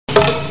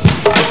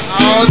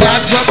Oh,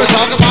 that's what we're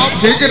talking about.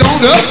 Pick it on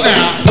up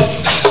now.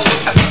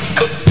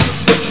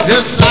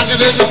 Just like it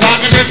in the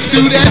pocket and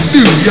do that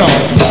do, y'all.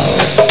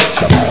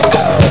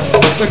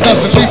 Because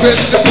the deep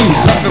is the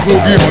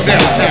boogie on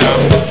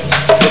downtown.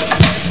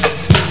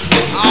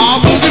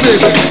 Oh, boogie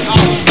baby,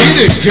 oh,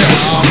 get it, girl.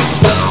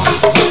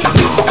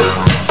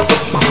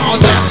 Oh,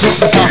 that's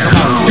what we're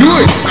talking about. Do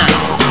it now.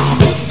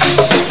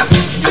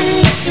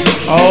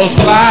 Oh,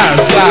 slide,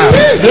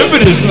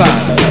 liberty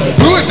slide.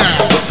 Do it now.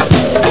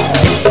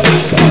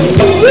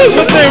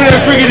 What name of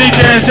that freaky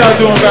dance y'all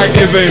doing back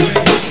there, baby?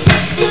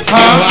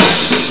 Huh?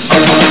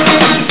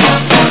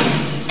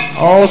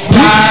 Oh,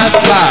 slide,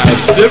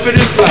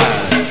 liberty slide.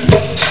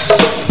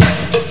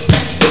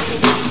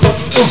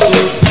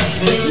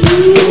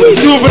 What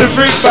you doing for the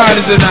freak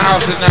bodies in the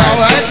house tonight? All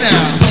right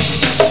now.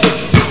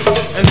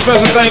 And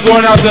special thing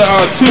going out to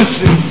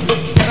Tusi.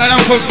 Right on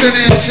for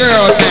Finney and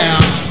Cheryl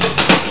now.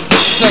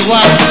 Say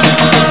what?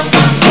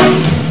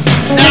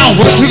 Now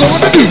what we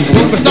gonna do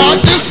when we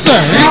start this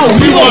thing? Now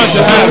we want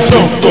to have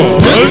some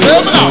fun.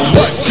 Tell me now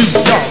what you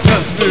y'all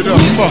consider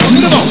fun.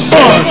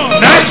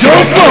 Fun, not your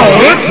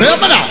fun. Tell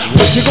me now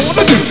what you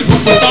gonna do when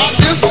we start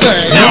this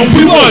thing? Now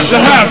we want to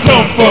have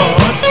some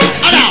fun.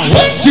 Now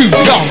what you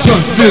y'all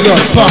consider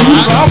fun?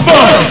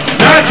 Fun,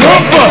 not your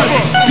fun.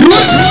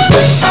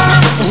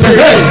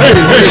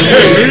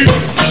 Hey.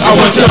 I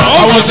want you.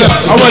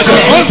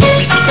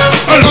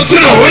 To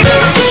know it,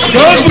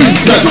 cause we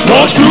just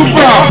want to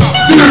rock.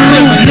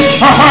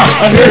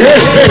 Hey,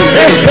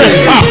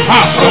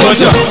 I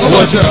want you.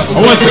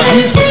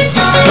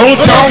 Don't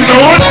y'all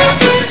know it?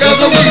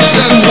 Together we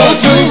just want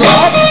to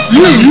rock.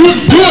 You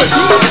do it.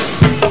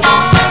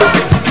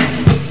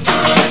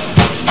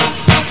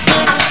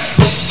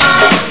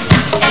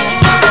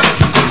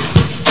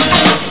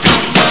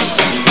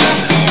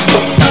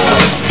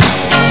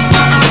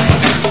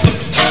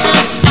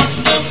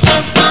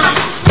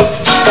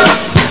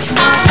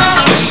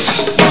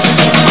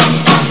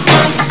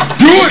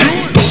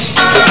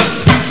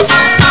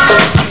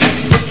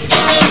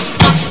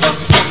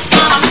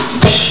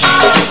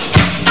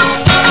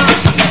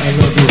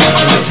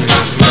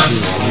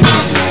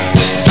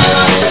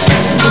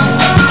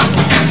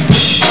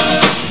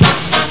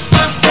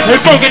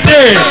 Fucking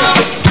dead.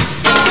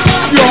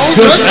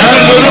 Just add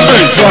a little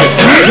bass, right?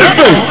 Add a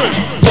bass.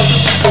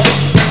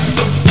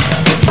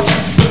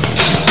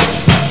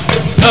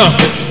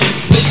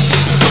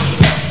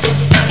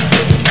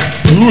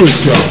 Do it,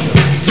 y'all.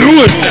 Do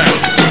it now.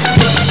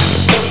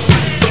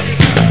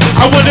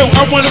 I wonder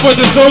what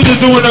the soldiers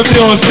doing up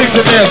there on 6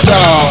 and S,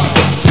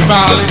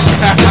 smiling.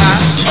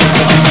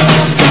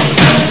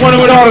 Wonder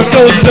what all the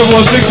soldiers up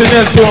on 6 and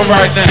S doing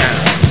right now.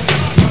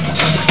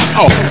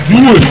 Oh,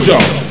 do it, y'all.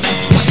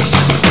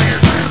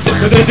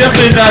 But they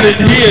definitely not in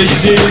here, you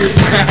dig?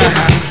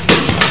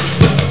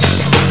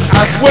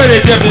 I swear they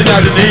definitely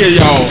not in here,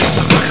 y'all.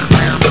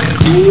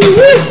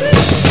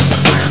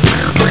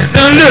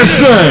 Now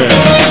listen.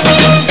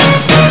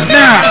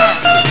 Now,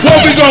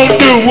 what we gonna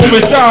do when we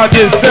start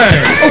this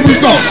thing? We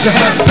gonna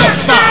have some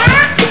fun.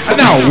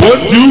 Now,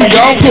 what do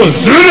y'all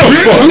consider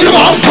fun?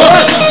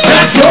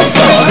 That's your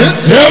fun.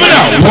 Tell me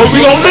now, what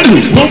we gonna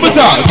do when we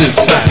start this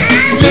thing?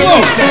 We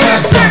gonna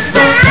have some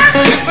fun.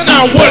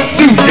 Now, what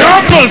do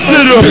y'all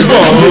consider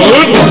fun?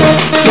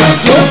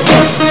 That's your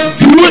fun.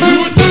 Do it.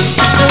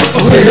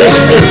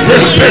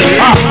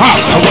 I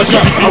want you.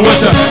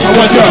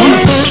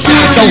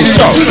 Don't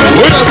shout.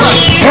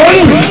 Hey,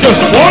 we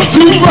just want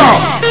to rock.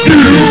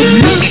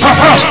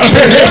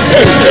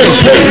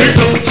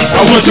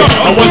 I want you.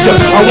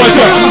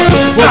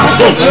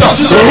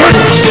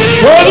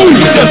 Well, we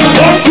just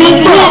want to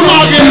rock.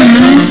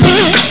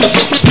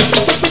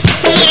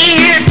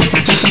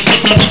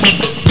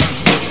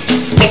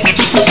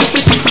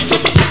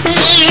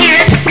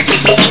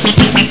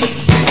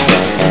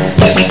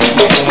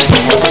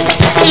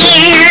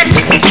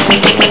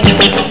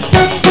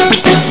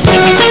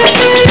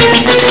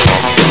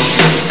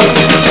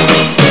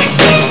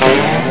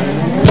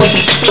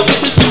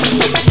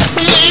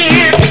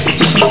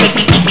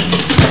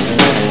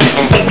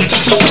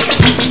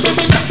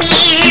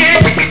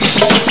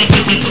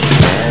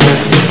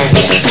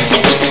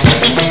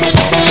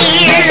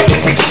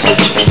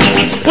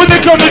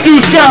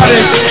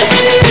 Scotty,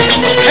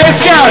 hey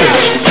Scotty,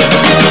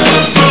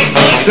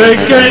 they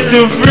came to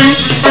freak,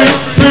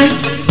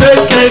 they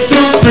came to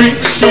freak,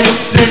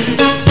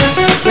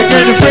 they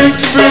came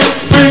to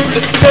freak,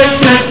 they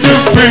came to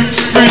freak,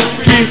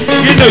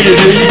 you know you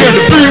did, you got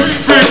to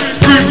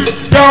freak,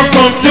 y'all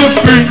come to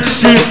freak,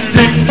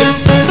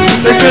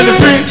 they came to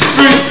freak,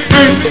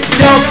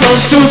 y'all come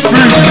to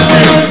freak,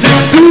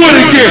 do it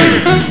again,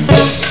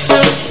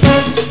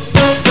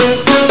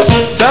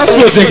 that's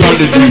what they gonna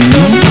do.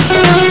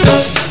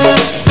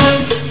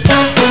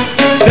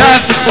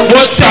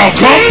 What y'all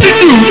come to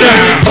do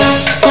now?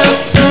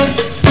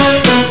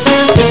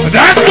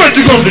 That's what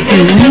you're gonna do.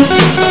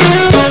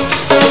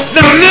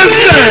 Now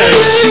listen.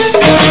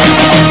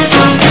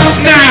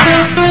 Now,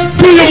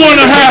 do you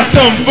wanna have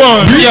some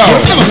fun, yo?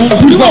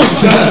 We want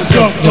to have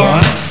some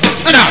fun.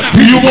 Now,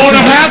 do you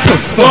wanna have some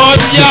fun? fun,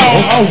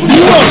 y'all?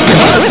 You want to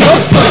have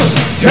some fun?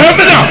 Tell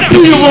me now,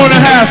 do you want to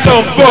have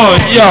some fun,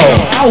 y'all?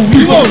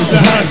 We want to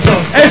have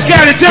some. Hey,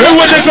 Scotty, tell me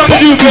what they're gonna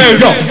do,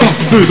 baby.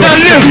 Now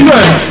listen.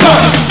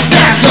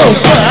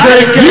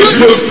 They came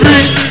to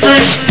freak,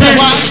 freak, freak.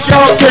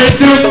 Y'all came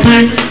to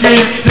freak,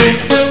 freak, freak.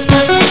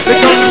 They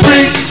come to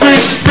freak,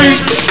 freak, freak.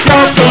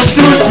 Y'all come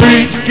to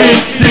freak,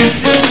 freak, freak.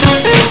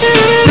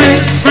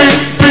 Freak, freak,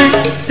 freak.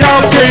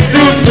 Y'all came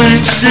to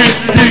freak, freak,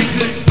 freak.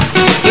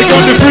 They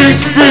come to freak,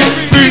 freak,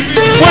 freak.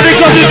 What they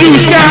gonna do,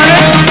 Scotty?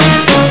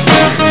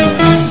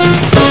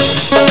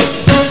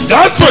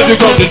 That's what they're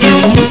gonna do.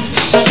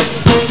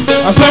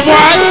 I said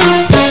what?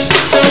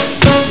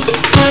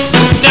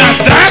 Now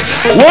that's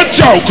what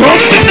y'all come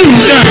to do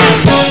now.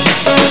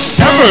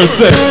 Have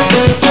mercy.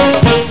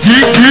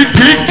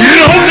 Get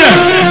on that.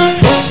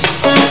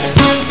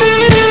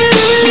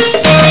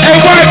 Hey,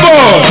 white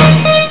boy,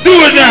 do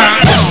it now.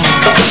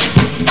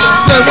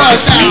 Say what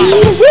now?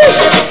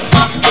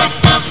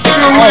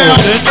 Oh,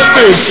 it's in the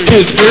mix.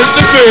 It's in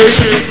the mix.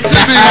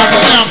 Let me have a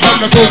lamb from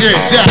the boogie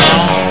down.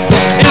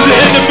 Is it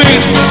in the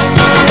mix?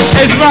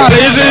 Hey, Spider,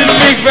 is it in the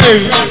mix,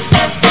 baby?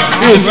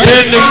 It's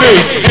in the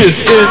mix. It's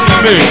in the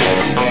mix.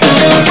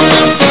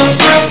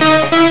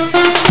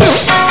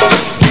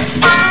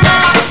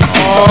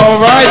 All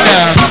right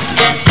now.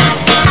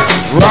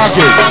 Rock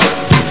it.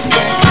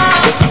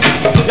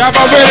 Y'all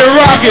about ready to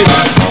rock it?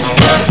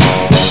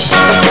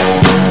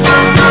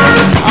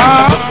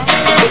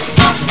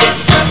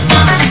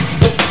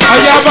 Are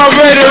y'all about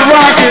ready to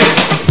rock it?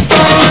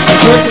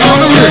 Put on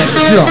the wrist,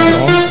 y'all.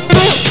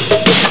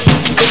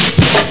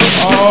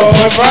 All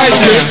right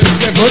then.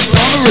 Put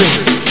on the wrist.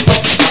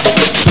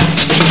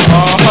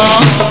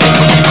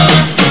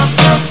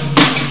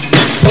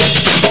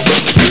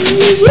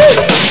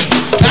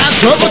 That's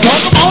what we're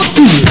talking about,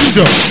 dude.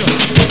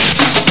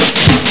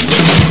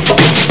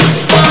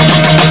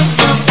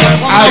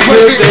 I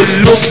guess they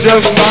look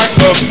just like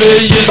 $1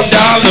 million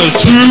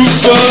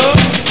trooper.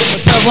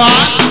 What?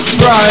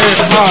 Trying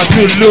hard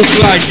to look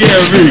like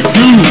Gary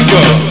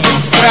Cooper.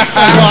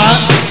 What?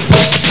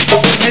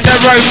 Ain't that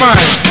right,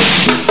 Mike?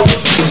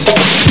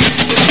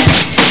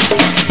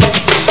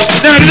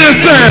 Now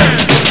listen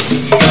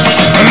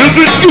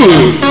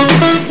good.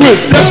 We're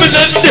stepping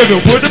and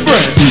dipping with a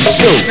brand new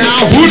show.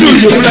 Now who do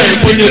you blame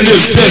when your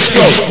lips just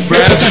go?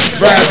 Brazzin',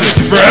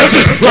 brazzin',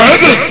 brazzin',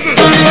 brazzin'.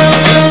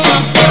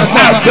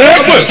 I said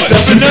we're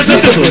stepping and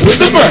dipping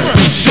with a brand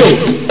new show.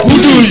 Who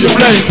do you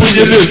blame when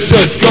your lips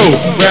just go?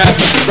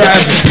 Brazzin',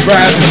 brazzin',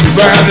 brazzin',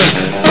 brazzin'.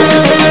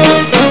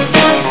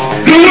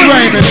 Do it,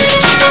 Raymond.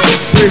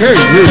 Hey.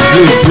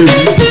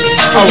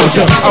 I want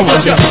ya. I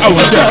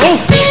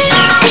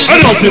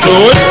don't you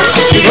know it.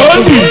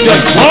 Cause we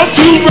just want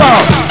to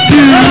rock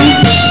you.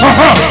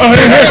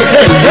 Hey.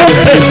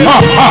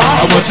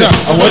 I want ya.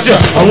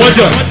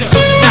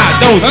 Now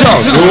don't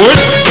y'all do it.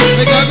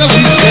 Because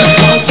we just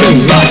want to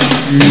rock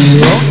you.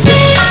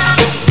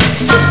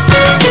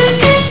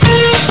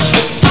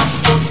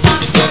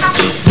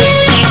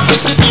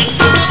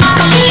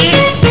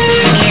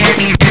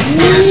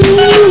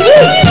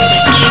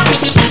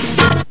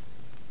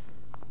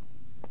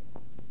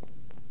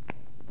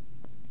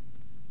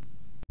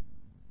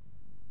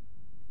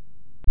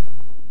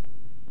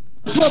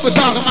 What we're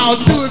talking about,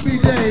 do it,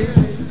 BJ.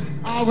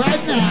 All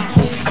right now.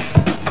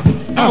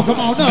 Oh, come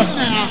on up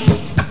now.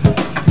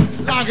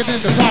 Lock it in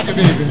the pocket,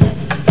 baby.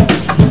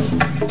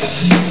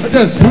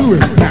 Just do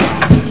it now.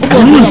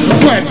 Work up the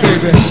sweat,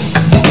 baby.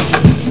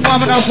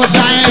 Warming up for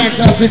Diane,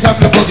 cause she got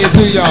the boogie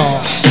to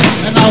y'all.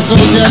 And also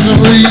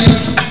Desiree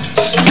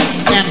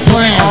and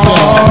Fran.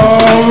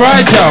 All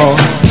right, y'all.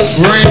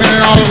 Raymond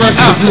and all the rest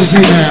of the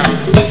group now.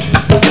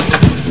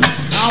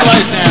 All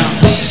right now.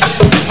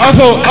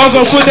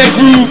 Also put that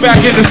groove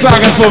back in the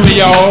socket for me,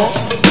 y'all.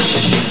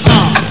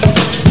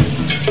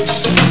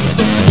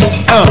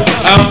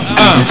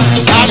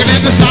 Lock it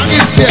in the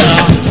socket,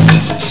 yeah.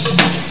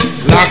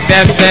 Lock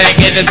that thing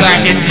in the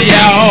socket,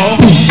 y'all.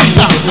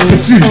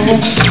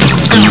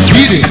 Now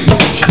get it.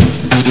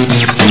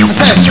 I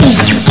said,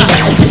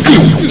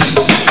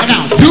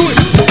 now do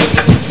it.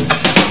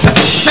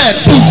 Said,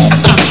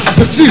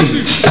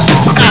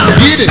 now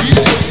get it.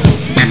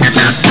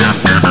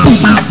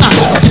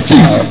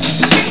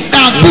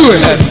 Now do it.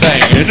 That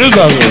thing in the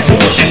socket,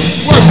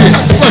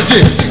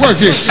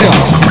 Work it.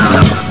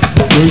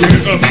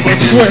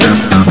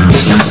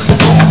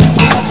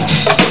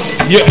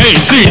 You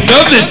ain't seen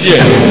nothing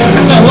yet.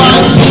 Say what?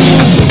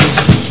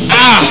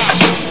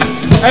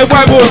 Hey,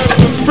 white boy,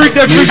 freak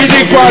that freaky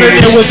dick part in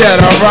there with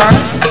that, all right?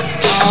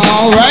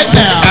 All right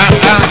now.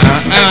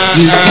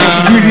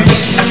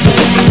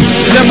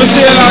 Never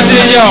still out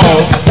there,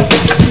 y'all.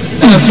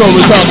 That's what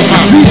we're talking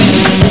about.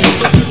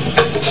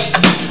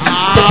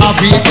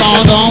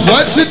 People on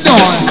what you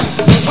doing?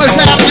 What's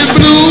happening,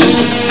 Blue?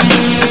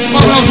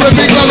 Coming up with a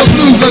big brother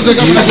Blue, cause they're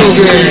coming to go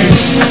game.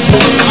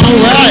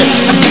 All right.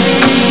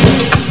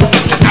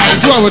 That's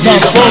what we're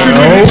talking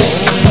about.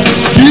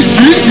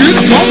 Get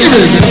funky,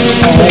 baby.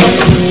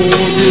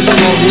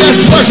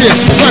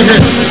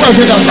 Just work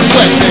it up the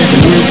sweat, baby.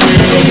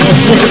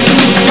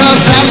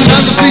 Cause I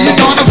love to see you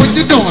doing it when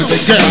you're doing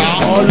it, girl.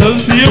 Oh,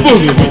 let's see you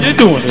boogie when you're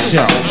doing it,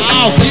 y'all.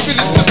 I'll keep it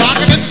in the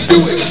pocket and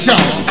do it, y'all.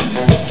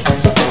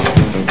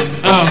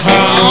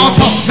 I'll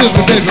talk to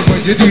me, baby,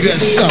 when you do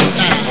that stuff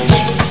now.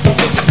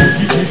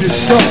 You do this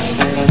stuff.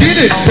 Get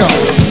it, y'all.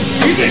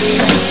 Get it,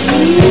 y'all.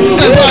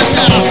 Say right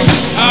now.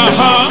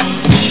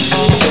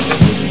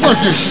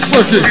 Work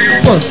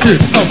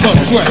it up the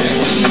sweat.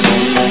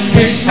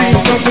 Ain't seen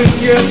nothing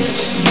yet.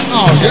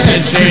 Oh, you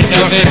ain't seen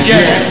nothing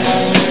yet.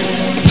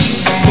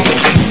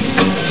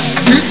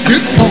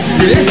 Get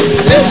funky,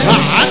 get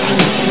hot.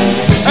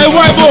 Hey,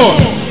 white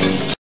boy.